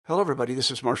Hello, everybody. This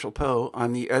is Marshall Poe.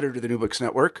 I'm the editor of the New Books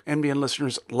Network. NBN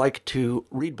listeners like to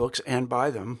read books and buy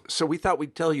them. So we thought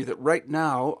we'd tell you that right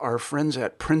now, our friends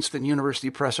at Princeton University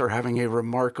Press are having a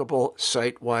remarkable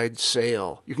site-wide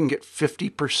sale. You can get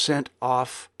 50%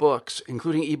 off books,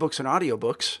 including ebooks and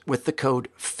audiobooks, with the code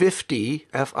 50,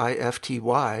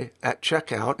 F-I-F-T-Y, at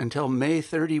checkout until May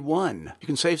 31. You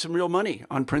can save some real money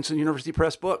on Princeton University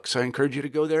Press books. I encourage you to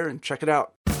go there and check it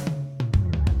out.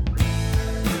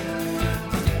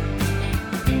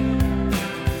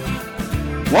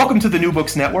 Welcome to the New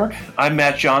Books Network. I'm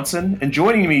Matt Johnson, and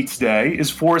joining me today is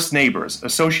Forrest Neighbors,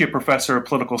 Associate Professor of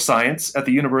Political Science at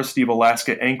the University of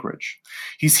Alaska Anchorage.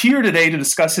 He's here today to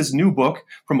discuss his new book,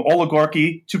 From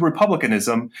Oligarchy to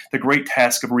Republicanism, The Great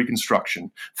Task of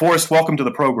Reconstruction. Forrest, welcome to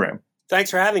the program.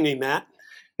 Thanks for having me, Matt.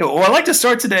 Well, I'd like to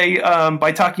start today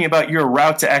by talking about your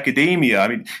route to academia. I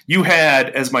mean, you had,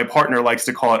 as my partner likes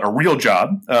to call it, a real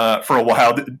job for a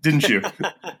while, didn't you?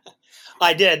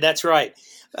 I did, that's right.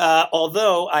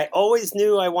 Although I always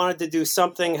knew I wanted to do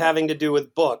something having to do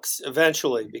with books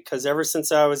eventually, because ever since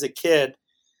I was a kid,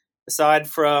 aside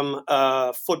from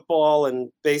football and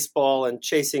baseball and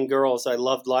chasing girls, I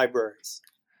loved libraries.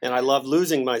 And I loved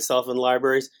losing myself in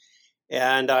libraries.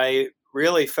 And I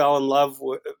really fell in love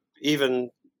even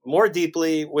more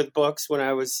deeply with books when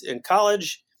I was in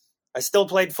college. I still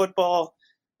played football,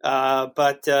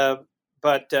 but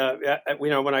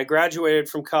when I graduated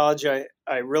from college, I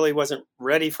really wasn't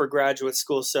ready for graduate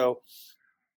school. So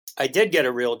I did get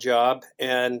a real job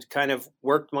and kind of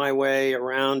worked my way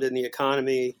around in the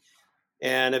economy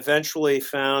and eventually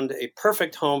found a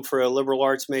perfect home for a liberal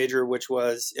arts major, which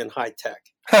was in high tech.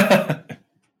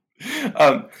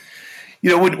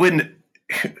 When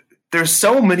there's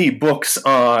so many books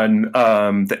on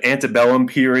the antebellum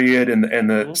period and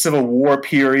the Civil War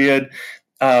period,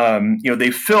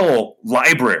 they fill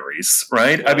libraries,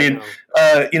 right? I mean,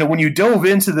 when you dove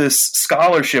into this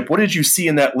scholarship, what did you see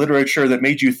in that literature that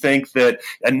made you think that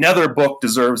another book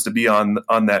deserves to be on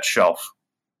that shelf?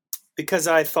 Because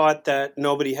I thought that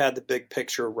nobody had the big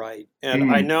picture right.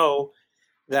 And I know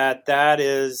that's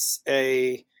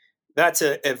a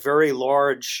very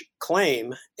large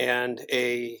claim and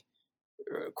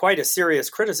quite a serious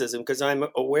criticism, because I'm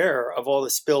aware of all the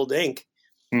spilled ink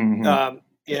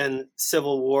in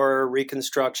Civil War,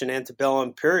 Reconstruction,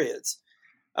 antebellum periods.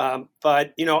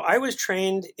 But I was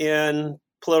trained in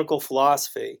political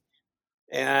philosophy.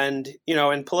 And,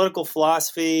 in political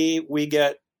philosophy, we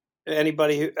get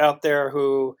anybody out there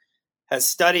who has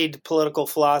studied political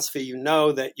philosophy,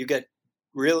 that you get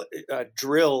really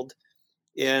drilled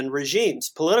in regimes,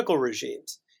 political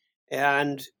regimes.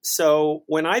 And so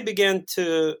when I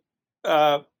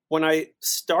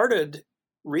started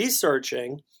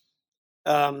researching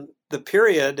the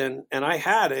period, and I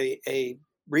had a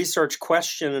research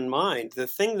question in mind, the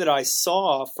thing that I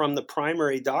saw from the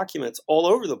primary documents all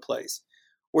over the place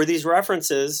were these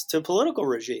references to political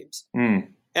regimes.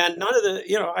 And none of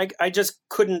I just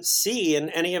couldn't see in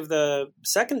any of the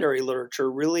secondary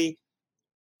literature really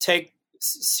take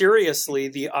seriously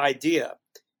the idea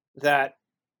that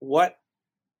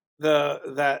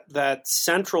that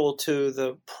central to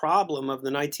the problem of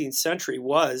the 19th century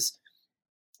was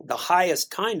the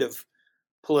highest kind of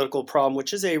political problem,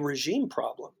 which is a regime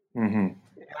problem. And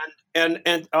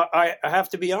I have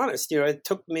to be honest, it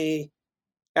took me,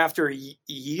 after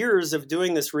years of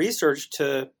doing this research,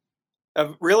 I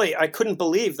couldn't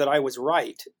believe that I was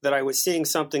right, that I was seeing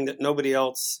something that nobody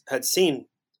else had seen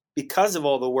because of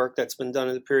all the work that's been done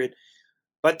in the period.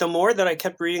 But the more that I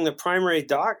kept reading the primary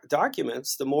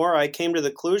documents, the more I came to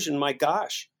the conclusion, my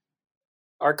gosh,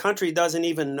 our country doesn't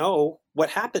even know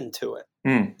what happened to it.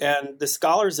 And the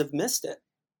scholars have missed it.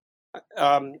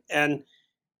 And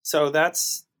so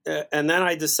and then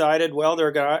I decided, well,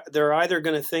 they're either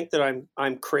going to think that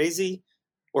I'm crazy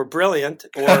or brilliant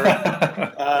or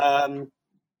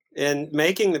in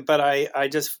making, but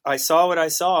I saw what I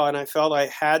saw, and I felt I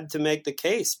had to make the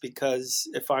case, because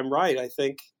if I'm right, I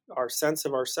think our sense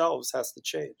of ourselves has to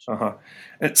change.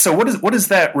 And so what is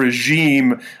that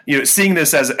regime, seeing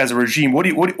this as a regime, what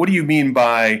do you mean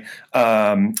by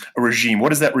a regime? What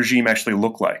does that regime actually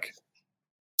look like?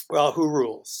 Well, who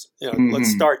rules?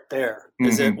 Let's start there.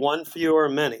 Is it one, few, or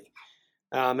many?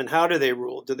 And how do they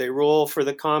rule? Do they rule for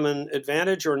the common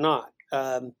advantage or not?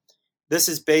 This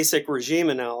is basic regime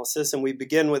analysis, and we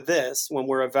begin with this when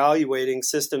we're evaluating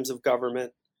systems of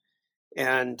government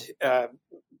and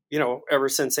ever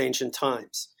since ancient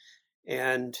times.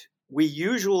 And we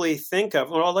usually think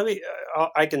of,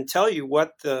 I can tell you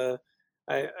what the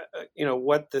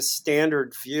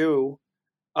standard view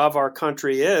of our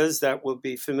country is that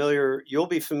you'll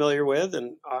be familiar with,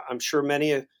 and I'm sure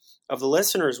many of the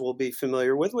listeners will be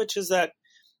familiar with, which is that,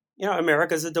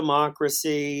 America's a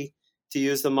democracy, to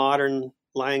use the modern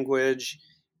language.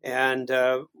 And,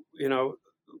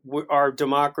 our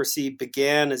democracy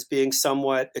began as being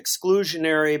somewhat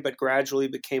exclusionary, but gradually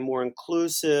became more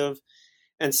inclusive.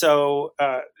 And so,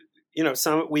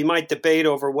 we might debate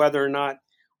over whether or not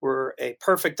we're a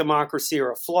perfect democracy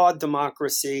or a flawed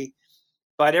democracy,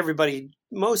 but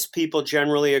most people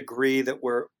generally agree that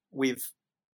we've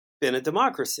been a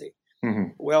democracy.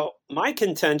 Mm-hmm. Well, my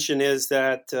contention is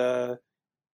that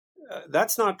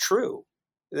that's not true,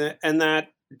 and that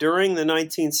during the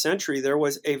 19th century, there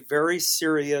was a very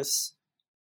serious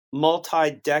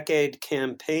multi-decade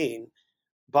campaign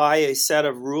by a set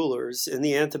of rulers in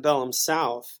the antebellum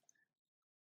South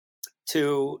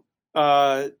to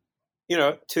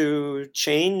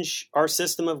change our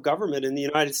system of government in the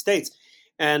United States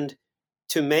and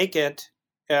to make it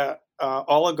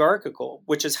oligarchical,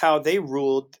 which is how they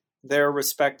ruled their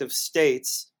respective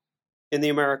states in the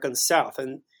American South.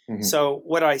 And so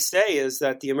what I say is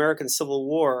that the American Civil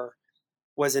War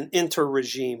was an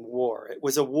inter-regime war. It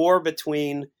was a war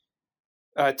between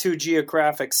two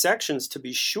geographic sections, to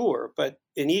be sure, but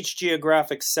in each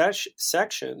geographic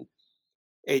section,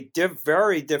 a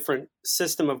very different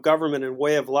system of government and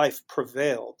way of life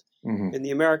prevailed. Mm-hmm. In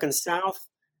the American South,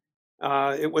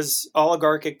 it was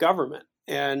oligarchic government,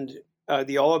 and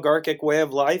the oligarchic way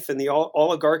of life and the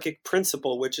oligarchic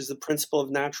principle, which is the principle of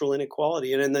natural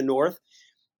inequality. And in the North,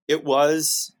 it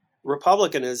was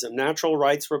republicanism, natural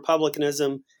rights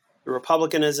republicanism, the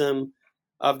republicanism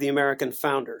of the American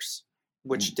founders,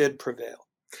 which did prevail.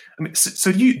 I mean,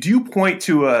 so do you point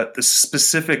to the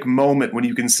specific moment when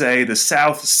you can say the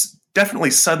South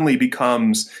definitely suddenly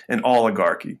becomes an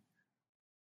oligarchy?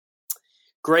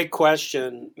 Great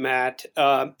question, Matt.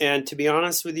 And to be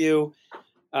honest with you,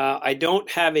 I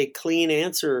don't have a clean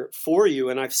answer for you,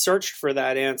 and I've searched for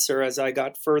that answer as I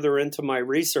got further into my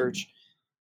research.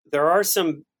 There are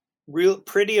some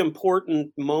pretty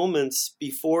important moments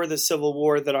before the Civil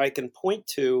War that I can point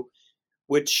to,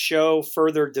 which show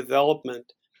further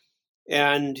development.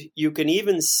 And you can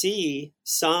even see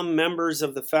some members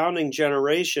of the founding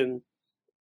generation,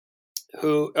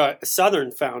 who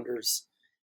Southern founders,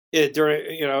 who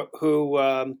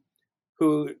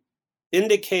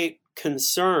indicate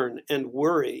concern and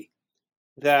worry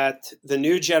that the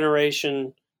new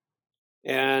generation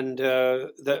and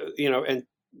the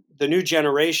new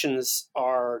generations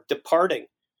are departing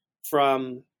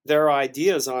from their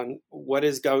ideas on what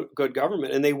is good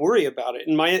government, and they worry about it.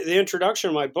 In the introduction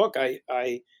of my book,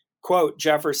 I quote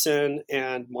Jefferson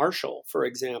and Marshall, for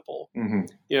example. Mm-hmm.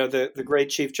 The great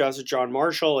Chief Justice John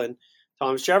Marshall and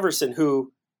Thomas Jefferson,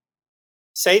 who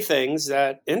say things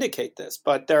that indicate this.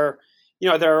 But there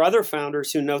are other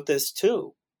founders who note this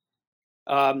too.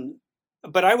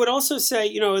 But I would also say,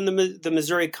 in the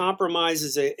Missouri Compromise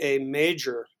is a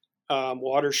major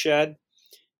watershed.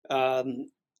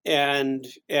 And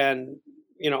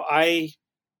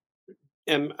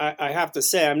I have to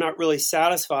say, I'm not really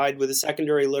satisfied with the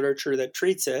secondary literature that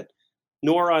treats it,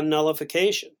 nor on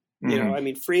nullification.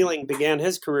 Mm-hmm. Freeling began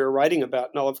his career writing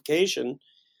about nullification,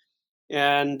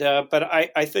 and but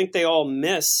I think they all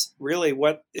miss really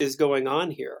what is going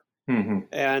on here. Mm-hmm.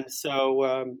 And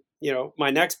so, my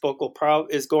next book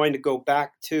is going to go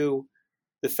back to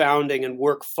the founding and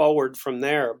work forward from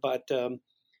there. But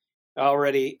I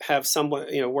already have somewhat,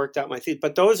 worked out my thesis.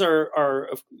 But those are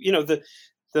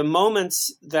the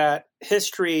moments that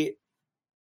historical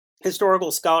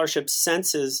scholarship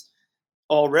senses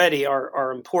already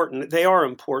are important. They are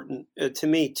important to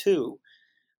me too.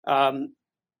 But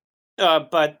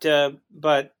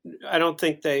I don't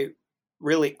think they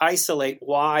really isolate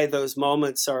why those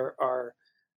moments are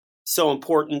so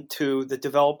important to the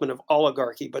development of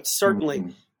oligarchy. But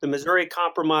certainly, the Missouri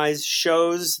Compromise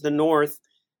shows the North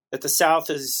that the South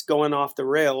is going off the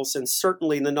rails, and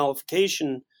certainly the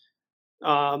nullification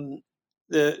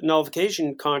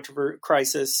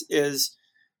crisis is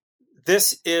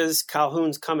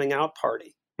Calhoun's coming out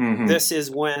party. Mm-hmm. This is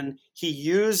when he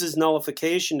uses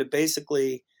nullification to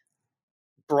basically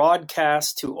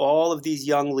broadcast to all of these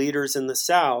young leaders in the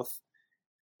South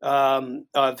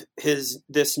of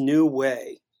this new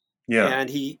way. Yeah. And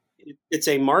it's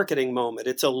a marketing moment.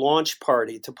 It's a launch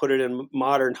party, to put it in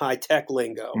modern high tech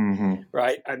lingo. Mm-hmm.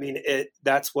 Right.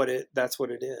 That's what it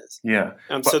is. Yeah.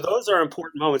 So those are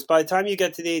important moments. By the time you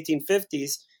get to the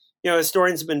 1850s,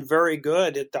 historians have been very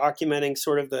good at documenting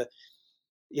sort of the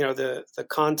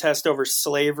contest over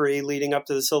slavery leading up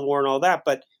to the Civil War and all that.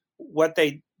 But what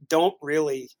they don't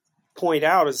really point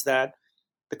out is that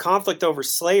the conflict over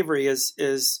slavery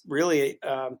is really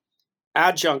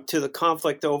adjunct to the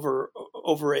conflict over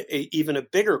even a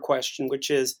bigger question, which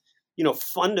is,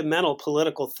 fundamental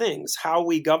political things, how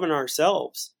we govern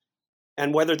ourselves,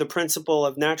 and whether the principle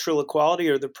of natural equality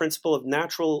or the principle of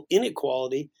natural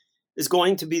inequality is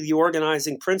going to be the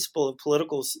organizing principle of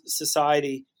political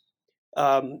society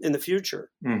in the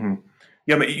future. Mm-hmm.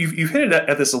 Yeah, but you've hinted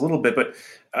at this a little bit, but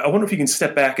I wonder if you can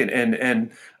step back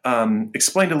and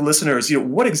explain to the listeners,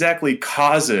 what exactly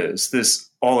causes this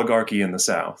oligarchy in the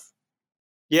South?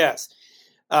 Yes,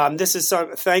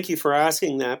 thank you for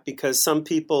asking that, because some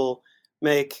people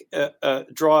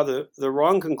draw the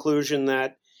wrong conclusion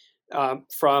that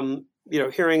from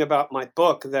hearing about my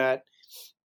book that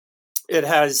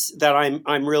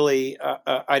I'm really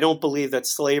I don't believe that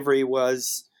slavery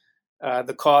was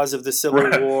the cause of the Civil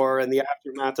War, and the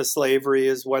aftermath of slavery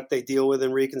is what they deal with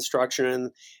in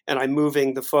Reconstruction, and I'm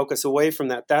moving the focus away from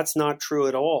that. That's not true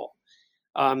at all.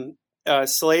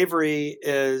 Slavery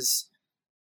is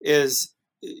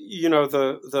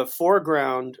the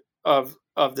foreground of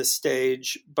the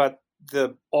stage, but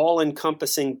the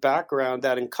all-encompassing background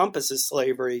that encompasses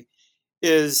slavery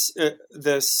is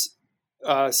this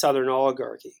Southern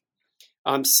oligarchy.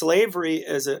 Slavery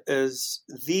is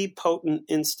the potent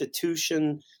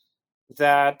institution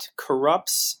that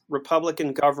corrupts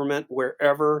Republican government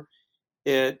wherever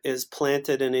it is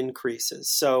planted and increases.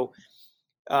 So,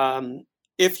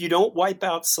 if you don't wipe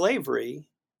out slavery,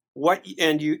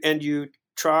 and you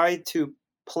try to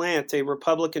plant a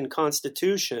Republican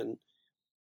Constitution,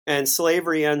 and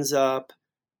slavery ends up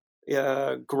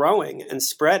growing and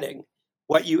spreading,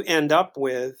 what you end up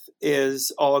with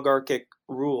is oligarchic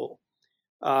rule.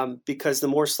 Because the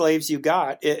more slaves you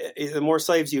got, the more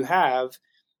slaves you have,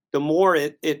 the more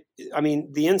the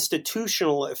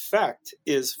institutional effect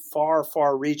is far,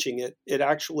 far reaching. It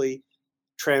actually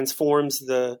transforms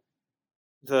the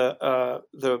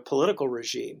political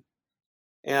regime.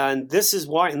 And this is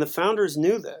why, and the founders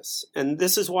knew this, and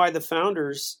this is why the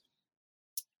founders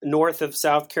north of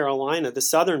South Carolina, the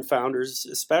Southern founders,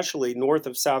 especially north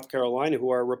of South Carolina,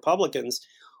 who are Republicans,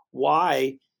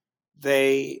 why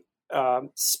they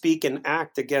speak and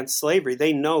act against slavery.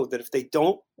 They know that if they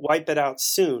don't wipe it out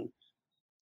soon,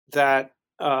 that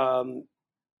true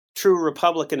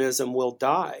republicanism will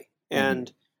die.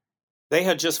 And they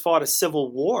had just fought a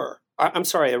civil war. A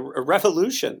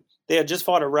revolution. They had just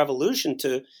fought a revolution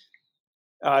to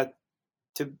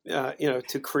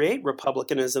create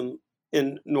republicanism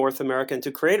in North America and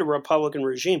to create a Republican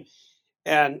regime.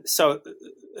 And so,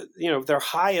 their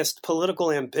highest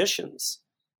political ambitions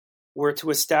were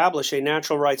to establish a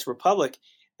natural rights republic.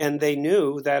 And they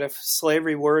knew that if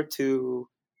slavery were to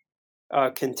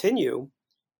continue,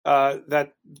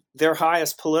 that their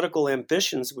highest political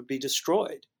ambitions would be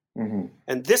destroyed. Mm-hmm.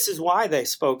 And this is why they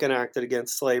spoke and acted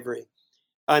against slavery.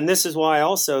 And this is why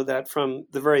also that from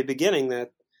the very beginning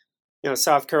that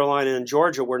South Carolina and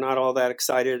Georgia were not all that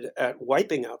excited at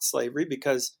wiping out slavery,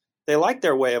 because they liked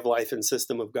their way of life and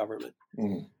system of government.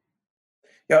 Mm-hmm.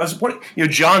 Yeah, I was wondering,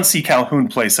 John C. Calhoun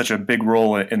plays such a big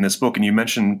role in this book, and you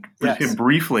mentioned him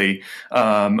briefly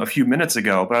a few minutes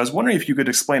ago. But I was wondering if you could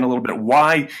explain a little bit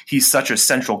why he's such a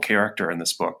central character in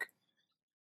this book.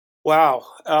 Wow,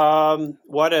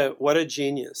 what a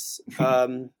genius!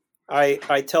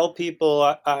 I tell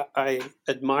people I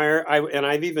admire, and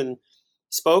I've even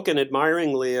spoken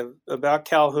admiringly about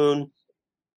Calhoun.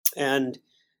 And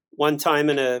one time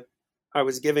I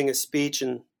was giving a speech,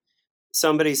 and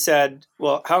somebody said,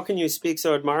 "Well, how can you speak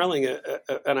so admiringly?"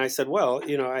 And I said, "Well,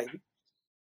 I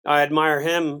admire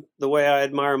him the way I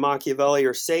admire Machiavelli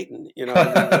or Satan.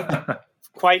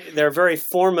 They're very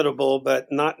formidable, but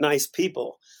not nice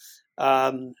people."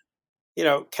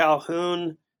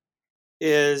 Calhoun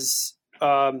is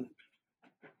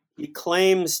he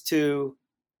claims to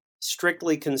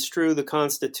strictly construe the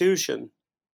Constitution,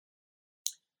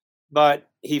 but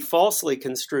he falsely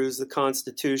construes the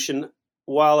Constitution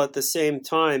while at the same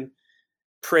time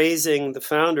praising the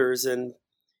founders and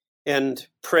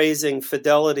praising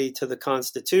fidelity to the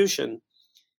Constitution,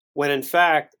 when in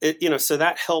fact, so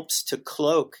that helps to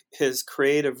cloak his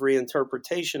creative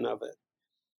reinterpretation of it.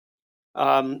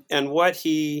 And what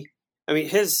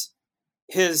his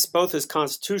both his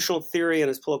constitutional theory and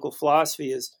his political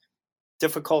philosophy is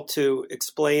difficult to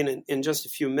explain in just a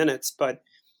few minutes. But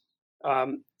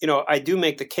I do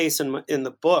make the case in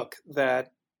the book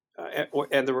that,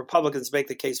 and the Republicans make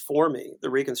the case for me, the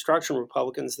Reconstruction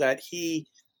Republicans, that he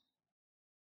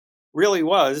really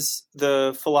was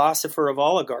the philosopher of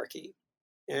oligarchy,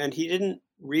 and he didn't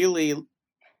really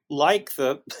like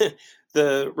the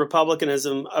the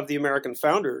republicanism of the American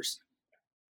founders.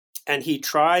 And he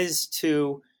tries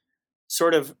to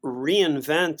sort of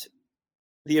reinvent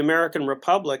the American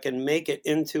Republic and make it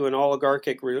into an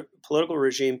oligarchic political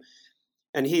regime.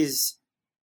 And he's,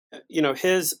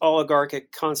 his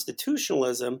oligarchic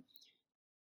constitutionalism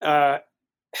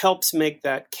helps make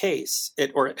that case.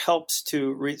 It helps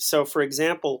to so, for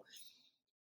example,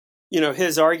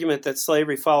 his argument that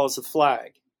slavery follows the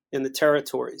flag in the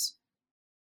territories.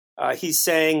 He's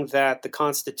saying that the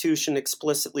Constitution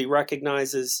explicitly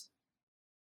recognizes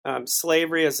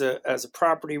slavery as a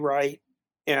property right,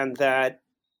 and that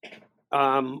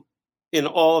in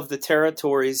all of the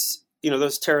territories,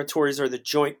 those territories are the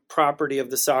joint property of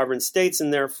the sovereign states,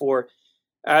 and therefore,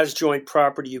 as joint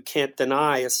property, you can't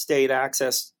deny a state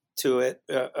access to it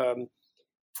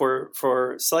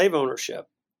for slave ownership.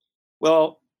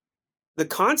 Well, the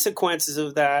consequences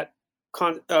of that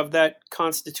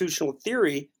constitutional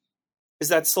theory is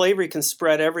that slavery can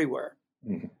spread everywhere.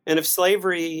 Mm-hmm. And if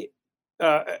slavery,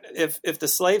 if the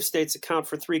slave states account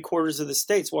for 3/4 of the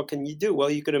states, what can you do? Well,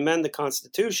 you could amend the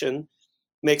Constitution,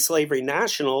 make slavery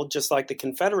national, just like the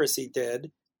Confederacy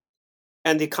did.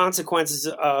 And the consequences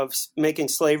of making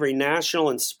slavery national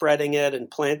and spreading it and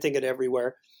planting it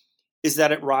everywhere is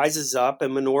that it rises up a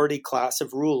minority class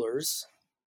of rulers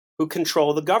who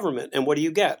control the government. And what do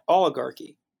you get?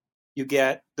 Oligarchy. You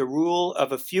get the rule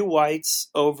of a few whites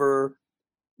over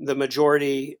the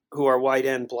majority who are white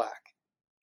and black.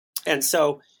 And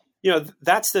so,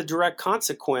 that's the direct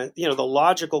consequence, the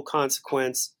logical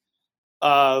consequence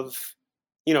of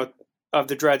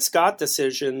the Dred Scott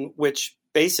decision, which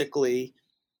basically,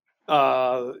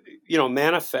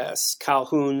 manifests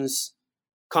Calhoun's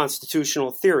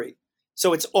constitutional theory.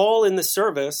 So it's all in the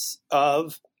service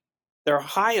of their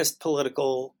highest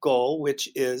political goal, which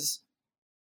is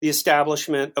the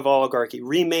establishment of oligarchy,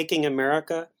 remaking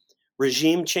America,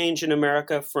 regime change in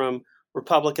America from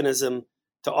republicanism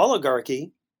to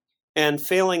oligarchy, and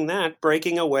failing that,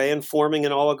 breaking away and forming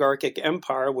an oligarchic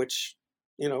empire, which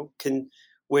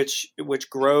which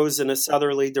grows in a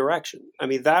southerly direction. I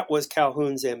mean, that was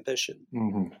Calhoun's ambition.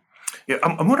 Mm-hmm. Yeah,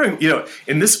 I'm wondering,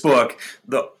 in this book,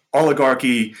 the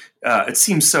oligarchy, it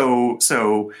seems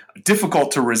so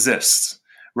difficult to resist,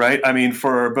 right? I mean,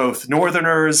 for both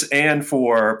Northerners and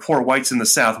for poor whites in the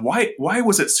South, why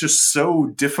was it just so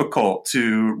difficult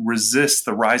to resist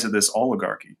the rise of this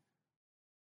oligarchy?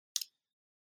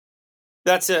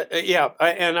 That's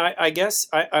I guess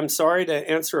I'm sorry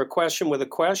to answer a question with a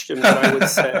question, but I would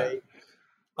say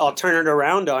I'll turn it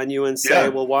around on you and say,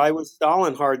 well, why was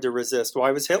Stalin hard to resist? Why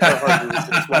was Hitler hard to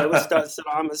resist? Why was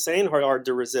Saddam Hussein hard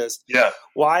to resist? Yeah.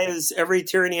 Why is every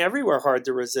tyranny everywhere hard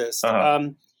to resist? Uh-huh.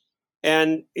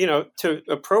 And, to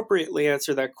appropriately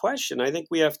answer that question, I think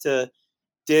we have to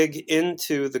dig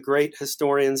into the great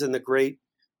historians and the great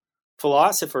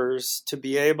philosophers to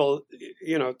be able,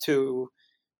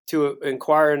 to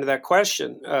inquire into that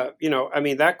question.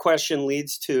 That question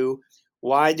leads to,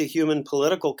 why do human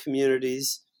political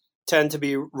communities tend to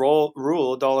be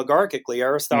ruled oligarchically?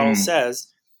 Aristotle says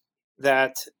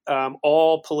that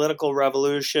all political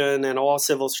revolution and all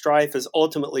civil strife is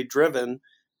ultimately driven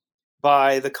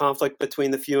by the conflict between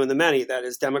the few and the many, that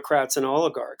is, Democrats and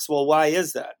oligarchs. Well, why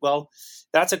is that? Well,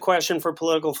 that's a question for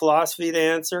political philosophy to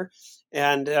answer.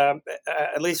 And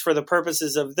at least for the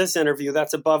purposes of this interview,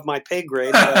 that's above my pay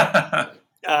grade. But,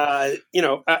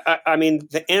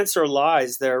 the answer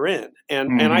lies therein.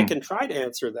 And I can try to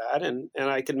answer that, and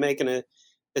I can make an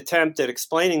attempt at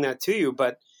explaining that to you.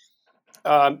 But,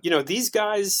 these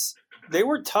guys, they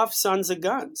were tough sons of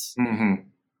guns. Mm-hmm.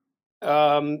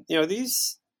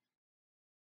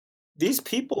 These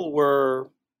people were,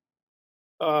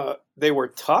 they were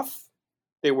tough,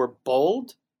 they were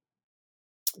bold,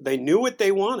 they knew what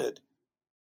they wanted,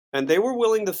 and they were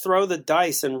willing to throw the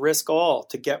dice and risk all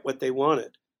to get what they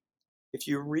wanted. If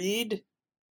you read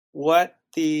what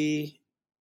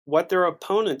their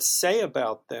opponents say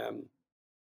about them,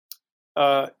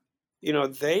 that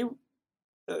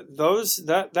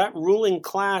ruling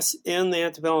class in the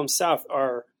antebellum South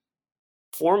are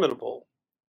formidable,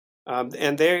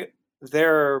 and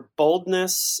their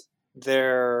boldness,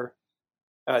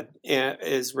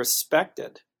 is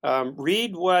respected.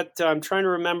 Read what I'm trying to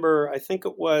remember. I think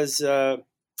it was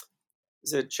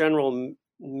is it General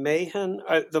Mahan,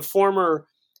 the former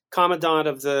commandant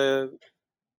of the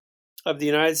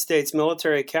United States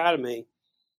Military Academy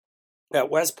at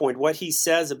West Point. What he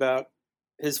says about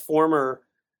his former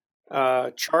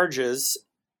charges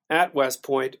at West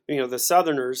Point. The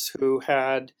Southerners who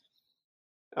had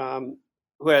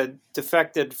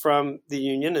defected from the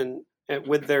Union and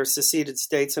with their seceded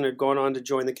states and had gone on to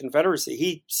join the Confederacy.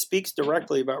 He speaks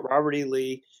directly about Robert E.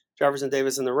 Lee, Jefferson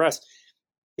Davis, and the rest.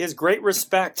 He has great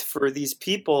respect for these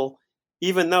people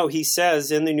even though he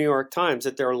says in the New York Times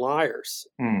that they're liars,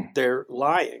 they're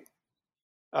lying.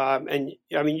 And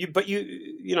I mean,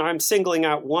 I'm singling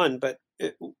out one, but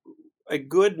a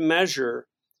good measure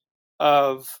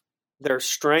of their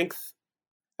strength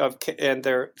and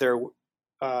their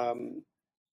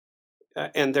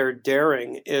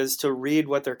daring is to read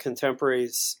what their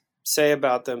contemporaries say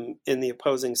about them in the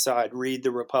opposing side. Read the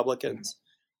Republicans.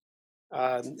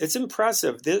 It's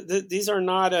impressive. These are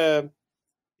not a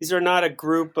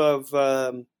group of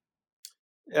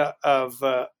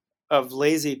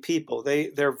lazy people.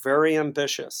 They're very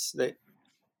ambitious.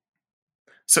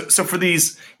 So for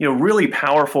these, really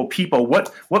powerful people,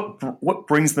 what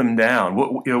brings them down?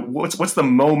 What's the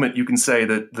moment you can say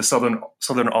that the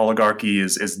Southern oligarchy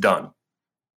is done,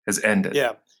 has ended?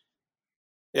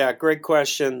 Yeah, great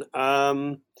question.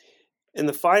 In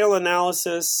the final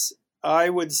analysis, I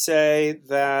would say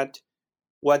that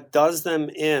what does them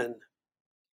in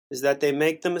is that they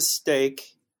make the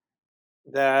mistake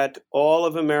that all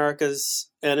of America's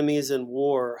enemies in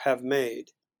war have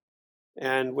made,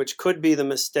 and which could be the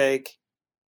mistake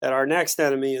that our next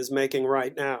enemy is making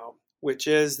right now, which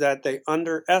is that they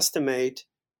underestimate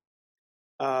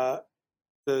the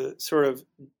sort of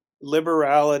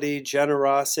liberality,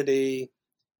 generosity,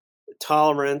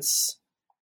 tolerance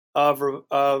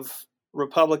of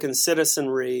Republican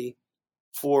citizenry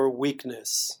for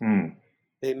weakness.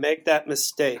 They make that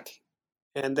mistake,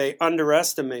 and they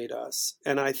underestimate us.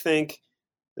 And I think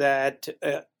that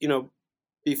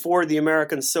before the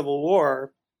American Civil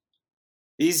War,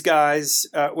 these guys,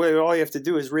 all you have to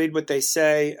do is read what they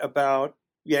say about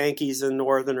Yankees and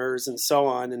Northerners and so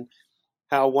on, and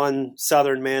how one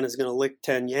Southern man is going to lick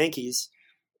 10 Yankees.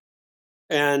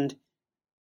 And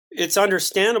it's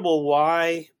understandable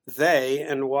why they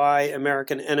and why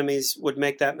American enemies would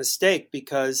make that mistake,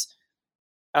 because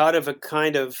out of a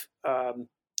kind of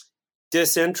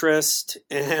disinterest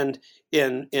and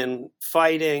in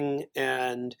fighting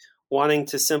and wanting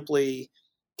to simply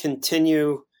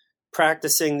continue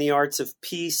practicing the arts of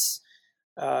peace,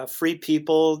 free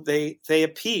people, they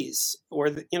appease, or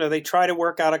they try to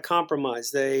work out a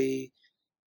compromise. They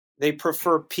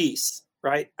prefer peace,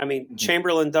 right? I mean,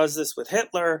 Chamberlain does this with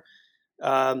Hitler.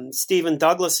 Stephen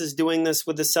Douglas is doing this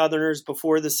with the Southerners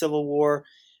before the Civil War.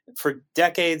 For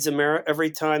decades,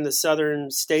 every time the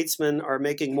Southern statesmen are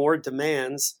making more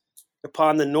demands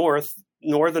upon the North,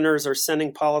 Northerners are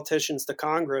sending politicians to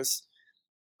Congress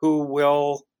who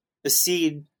will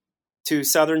accede to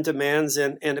Southern demands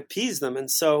and appease them. And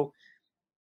so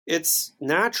it's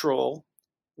natural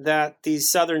that these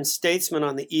Southern statesmen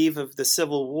on the eve of the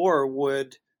Civil War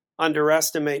would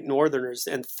underestimate Northerners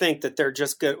and think that they're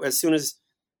just good as soon as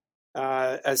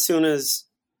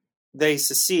they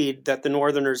secede, that the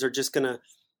Northerners are just going to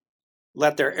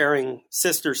let their erring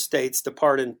sister states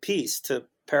depart in peace, to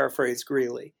paraphrase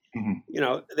Greeley.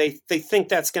 They think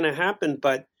that's going to happen,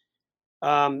 but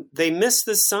they miss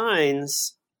the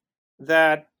signs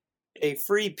that a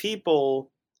free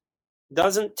people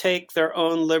doesn't take their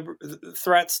own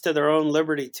threats to their own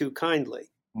liberty too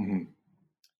kindly.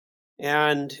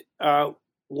 And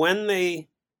when the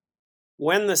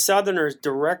Southerners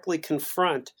directly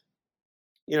confront,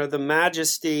 the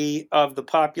majesty of the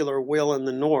popular will in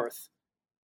the North,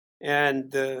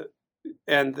 and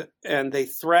they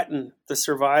threaten the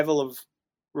survival of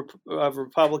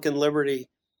Republican liberty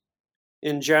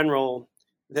in general,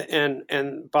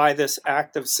 and by this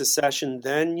act of secession,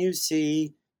 then you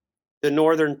see the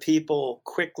Northern people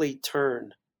quickly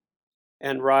turn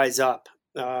and rise up.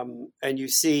 And you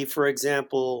see, for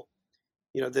example,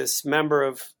 this member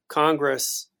of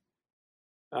Congress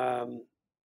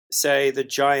say the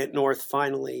giant North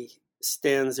finally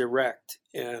stands erect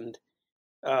and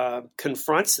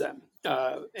confronts them.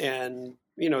 And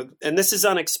this is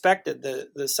unexpected.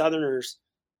 The Southerners,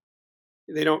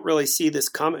 they don't really see this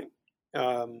coming.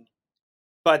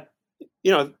 But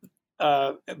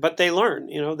they learn,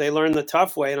 they learn the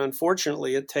tough way. And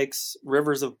unfortunately, it takes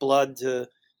rivers of blood to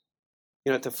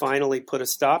finally put a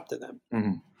stop to them.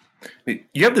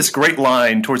 You have this great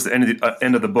line towards the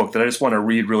end of the book that I just want to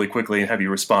read really quickly and have you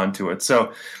respond to it.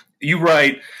 So you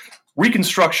write,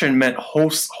 Reconstruction meant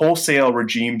wholesale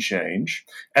regime change,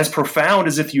 as profound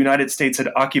as if the United States had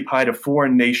occupied a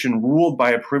foreign nation ruled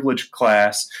by a privileged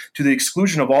class to the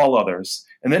exclusion of all others,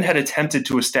 and then had attempted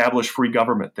to establish free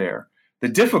government there. The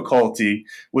difficulty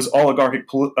was oligarchic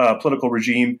political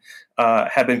regime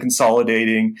had been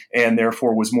consolidating and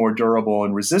therefore was more durable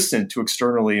and resistant to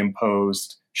externally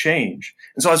imposed change.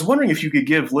 And so I was wondering if you could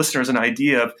give listeners an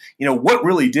idea of, what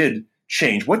really did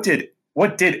change? What did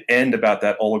end about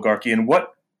that oligarchy, and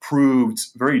what proved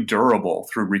very durable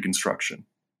through Reconstruction?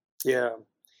 Yeah.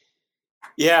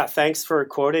 Yeah, thanks for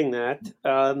quoting that.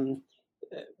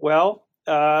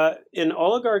 In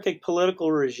oligarchic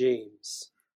political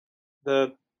regimes,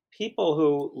 the people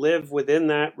who live within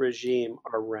that regime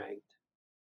are ranked.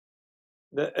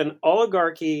 An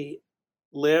oligarchy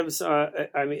lives,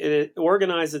 it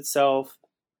organizes itself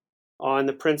on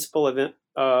the principle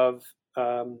of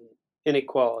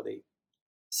inequality.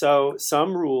 So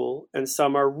some rule and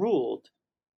some are ruled.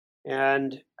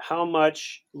 And how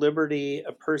much liberty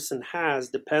a person has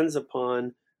depends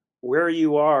upon where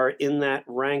you are in that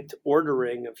ranked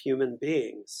ordering of human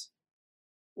beings.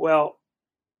 Well,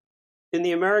 in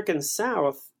the American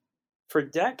South, for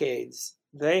decades,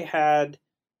 they had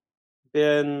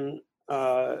been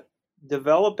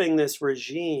developing this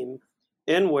regime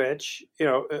in which,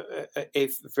 a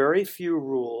very few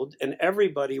ruled and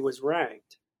everybody was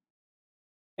ranked.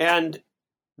 And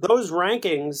those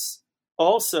rankings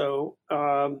also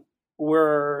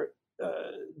were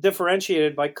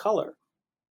differentiated by color.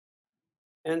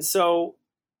 And so,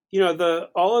 the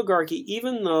oligarchy,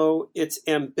 even though its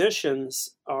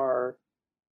ambitions are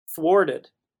thwarted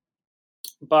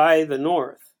by the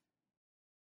North,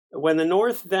 when the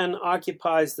North then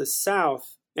occupies the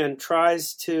South and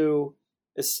tries to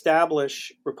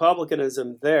establish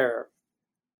republicanism there,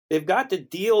 they've got to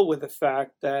deal with the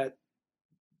fact that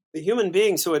the human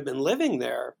beings who had been living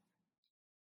there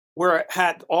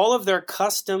had all of their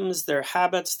customs, their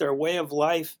habits, their way of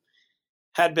life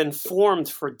had been formed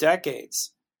for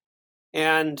decades.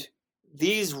 And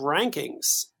these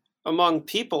rankings among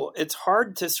people, it's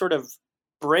hard to sort of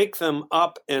break them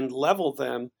up and level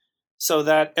them so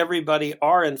that everybody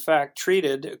are in fact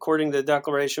treated according to the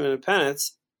Declaration of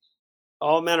Independence.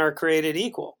 All men are created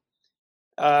equal.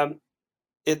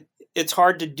 It's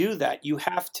hard to do that. You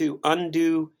have to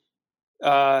undo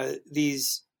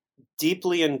these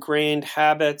deeply ingrained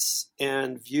habits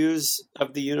and views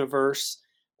of the universe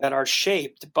that are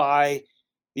shaped by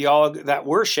that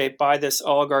were shaped by this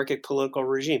oligarchic political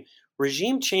regime.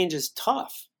 Regime change is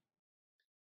tough,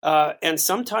 and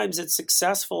sometimes it's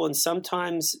successful, and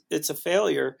sometimes it's a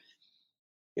failure.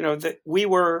 That we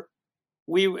were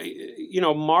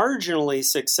marginally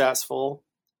successful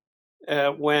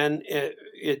when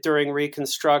during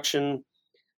Reconstruction.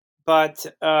 But,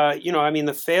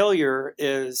 the failure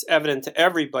is evident to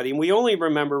everybody. And we only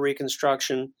remember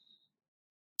Reconstruction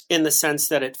in the sense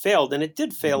that it failed. And it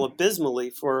did fail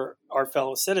abysmally for our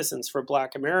fellow citizens, for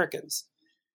Black Americans.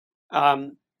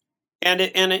 And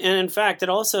in fact, it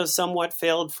also somewhat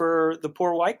failed for the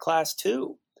poor white class,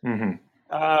 too. Mm-hmm.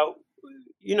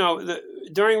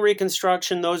 During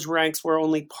Reconstruction, those ranks were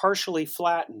only partially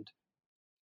flattened.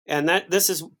 And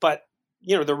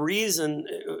the reason...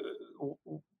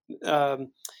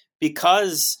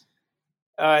 because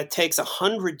it takes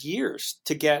 100 years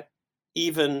to get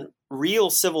even real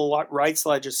civil rights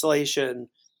legislation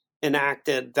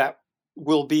enacted that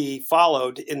will be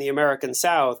followed in the American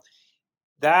South,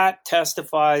 that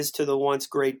testifies to the once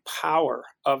great power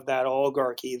of that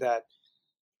oligarchy that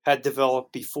had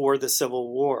developed before the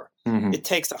Civil War. Mm-hmm. It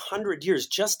takes 100 years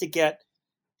just to get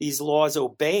these laws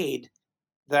obeyed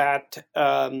that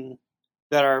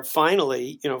are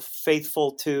finally,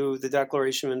 faithful to the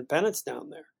Declaration of Independence down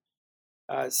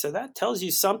there. So that tells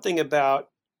you something about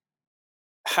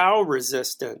how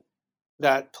resistant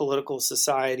that political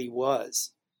society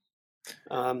was.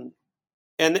 To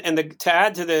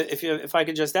add to if I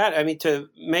could just add,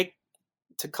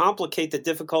 to complicate the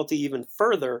difficulty even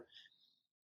further,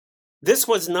 this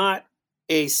was not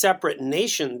a separate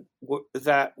nation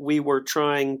that we were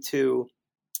trying to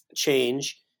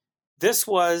change. This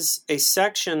was a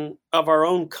section of our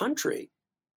own country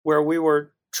where we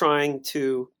were trying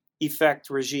to effect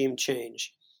regime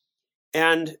change.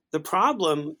 And the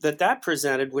problem that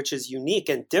presented, which is unique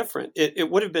and different, it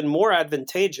would have been more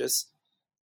advantageous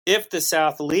if the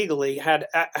South legally had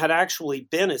actually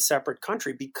been a separate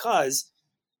country, because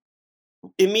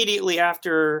immediately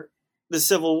after the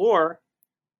Civil War,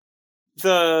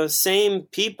 the same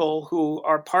people who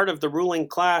are part of the ruling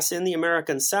class in the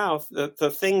American South,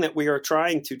 the thing that we are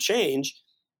trying to change,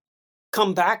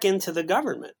 come back into the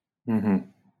government. Mm-hmm.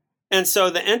 And so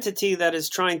the entity that is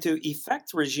trying to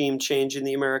effect regime change in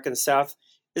the American South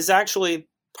is actually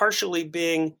partially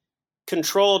being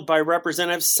controlled by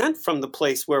representatives sent from the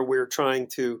place where we're trying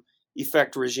to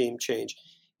effect regime change.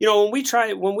 When we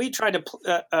tried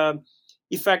to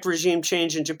effect regime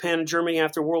change in Japan and Germany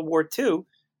after World War II,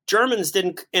 Germans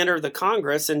didn't enter the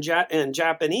Congress and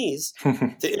Japanese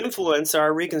to influence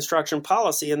our Reconstruction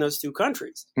policy in those two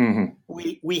countries. Mm-hmm.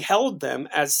 We held them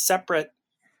as separate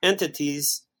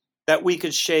entities that we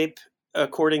could shape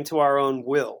according to our own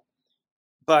will.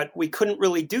 but we couldn't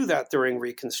really do that during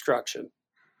Reconstruction.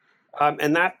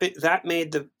 And that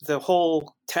made the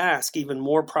whole task even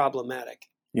more problematic.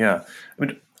 Yeah. I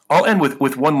mean, I'll end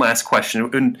with one last question.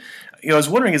 And I was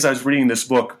wondering as I was reading this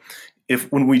book, if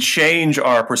when we change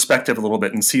our perspective a little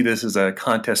bit and see this as a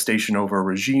contestation over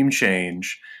regime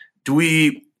change,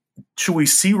 should we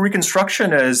see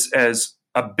Reconstruction as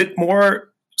a bit more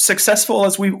successful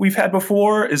as we've had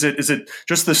before? Is it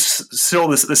just still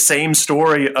the same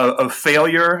story of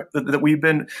failure that we've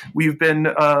been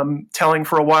telling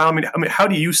for a while? I mean, how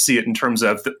do you see it in terms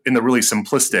of in the really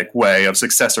simplistic way of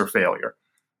success or failure?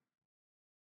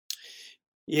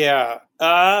 Yeah.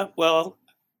 Well,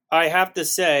 I have to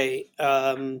say,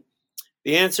 the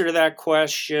answer to that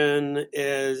question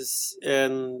is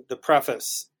in the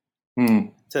preface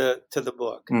to the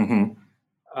book.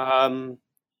 Mm-hmm.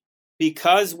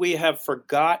 Because we have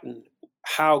forgotten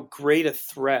how great a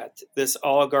threat this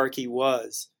oligarchy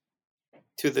was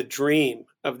to the dream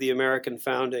of the American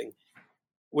founding,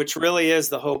 which really is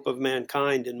the hope of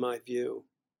mankind, in my view.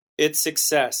 Its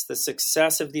success, the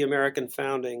success of the American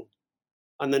founding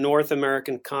on the North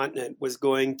American continent, was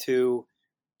going to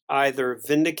either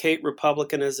vindicate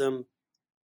republicanism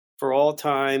for all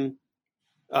time,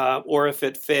 or if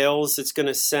it fails, it's going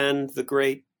to send the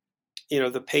great,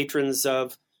 the patrons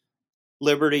of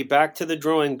liberty back to the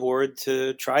drawing board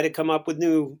to try to come up with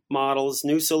new models,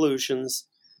 new solutions.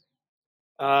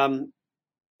 And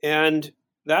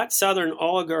that Southern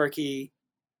oligarchy,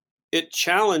 it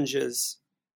challenges,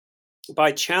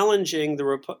 by challenging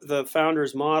the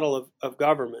founders' model of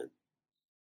government,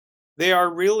 they're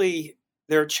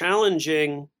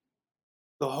challenging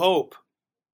the hope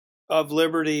of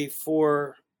liberty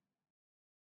for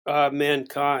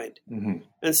mankind. Mm-hmm.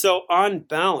 And so on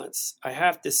balance, I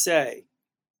have to say,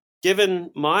 given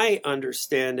my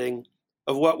understanding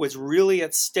of what was really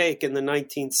at stake in the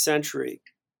 19th century,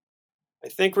 I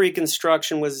think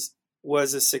Reconstruction was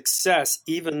a success,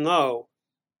 even though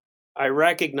I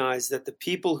recognize that the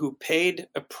people who paid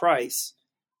a price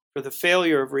for the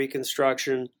failure of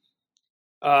Reconstruction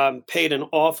paid an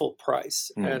awful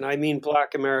price. Mm. And I mean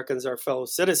Black Americans, our fellow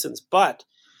citizens. But,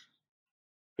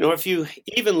 if you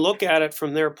even look at it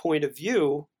from their point of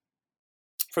view,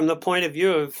 from the point of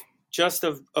view of just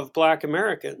of Black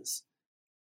Americans,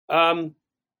 the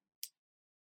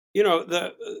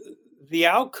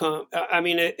outcome,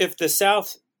 if the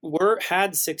South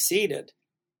had succeeded,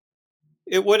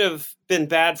 it would have been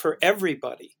bad for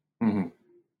everybody. Mm-hmm.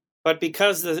 But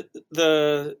because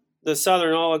the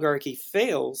Southern oligarchy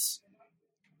fails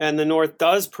and the North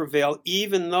does prevail,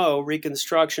 even though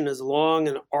Reconstruction is long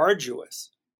and arduous,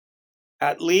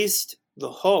 at least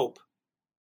the hope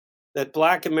that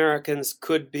Black Americans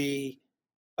could be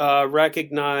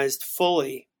recognized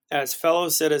fully as fellow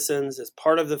citizens, as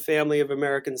part of the family of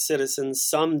American citizens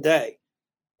someday,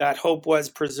 that hope was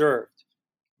preserved.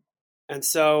 And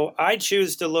so I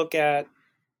choose to look at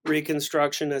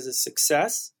Reconstruction as a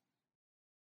success,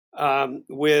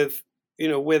 with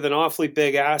an awfully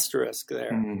big asterisk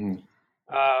there. Mm-hmm.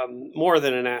 More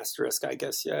than an asterisk, I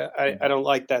guess. Yeah, I don't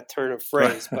like that turn of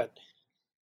phrase, but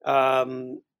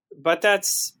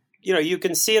that's, you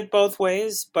can see it both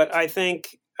ways. But I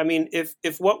think,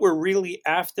 if what we're really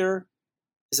after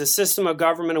is a system of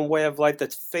government and way of life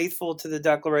that's faithful to the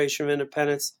Declaration of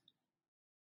Independence,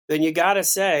 then you got to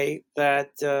say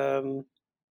that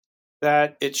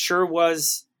that it sure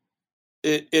was.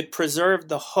 It preserved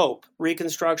the hope.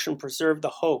 Reconstruction preserved the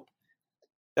hope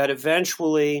that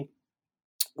eventually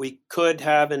we could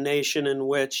have a nation in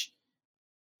which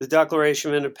the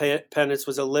Declaration of Independence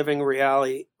was a living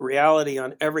reality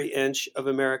on every inch of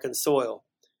American soil.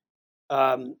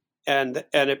 And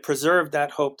it preserved that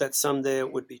hope that someday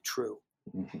it would be true.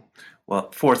 Mm-hmm.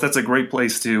 Well, Forrest, that's a great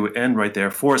place to end right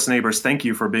there. Forrest Neighbors, thank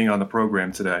you for being on the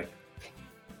program today.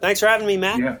 Thanks for having me,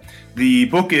 Matt. Yeah. The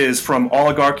book is From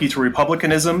Oligarchy to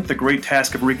Republicanism, The Great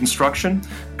Task of Reconstruction.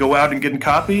 Go out and get a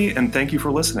copy, and thank you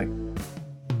for listening.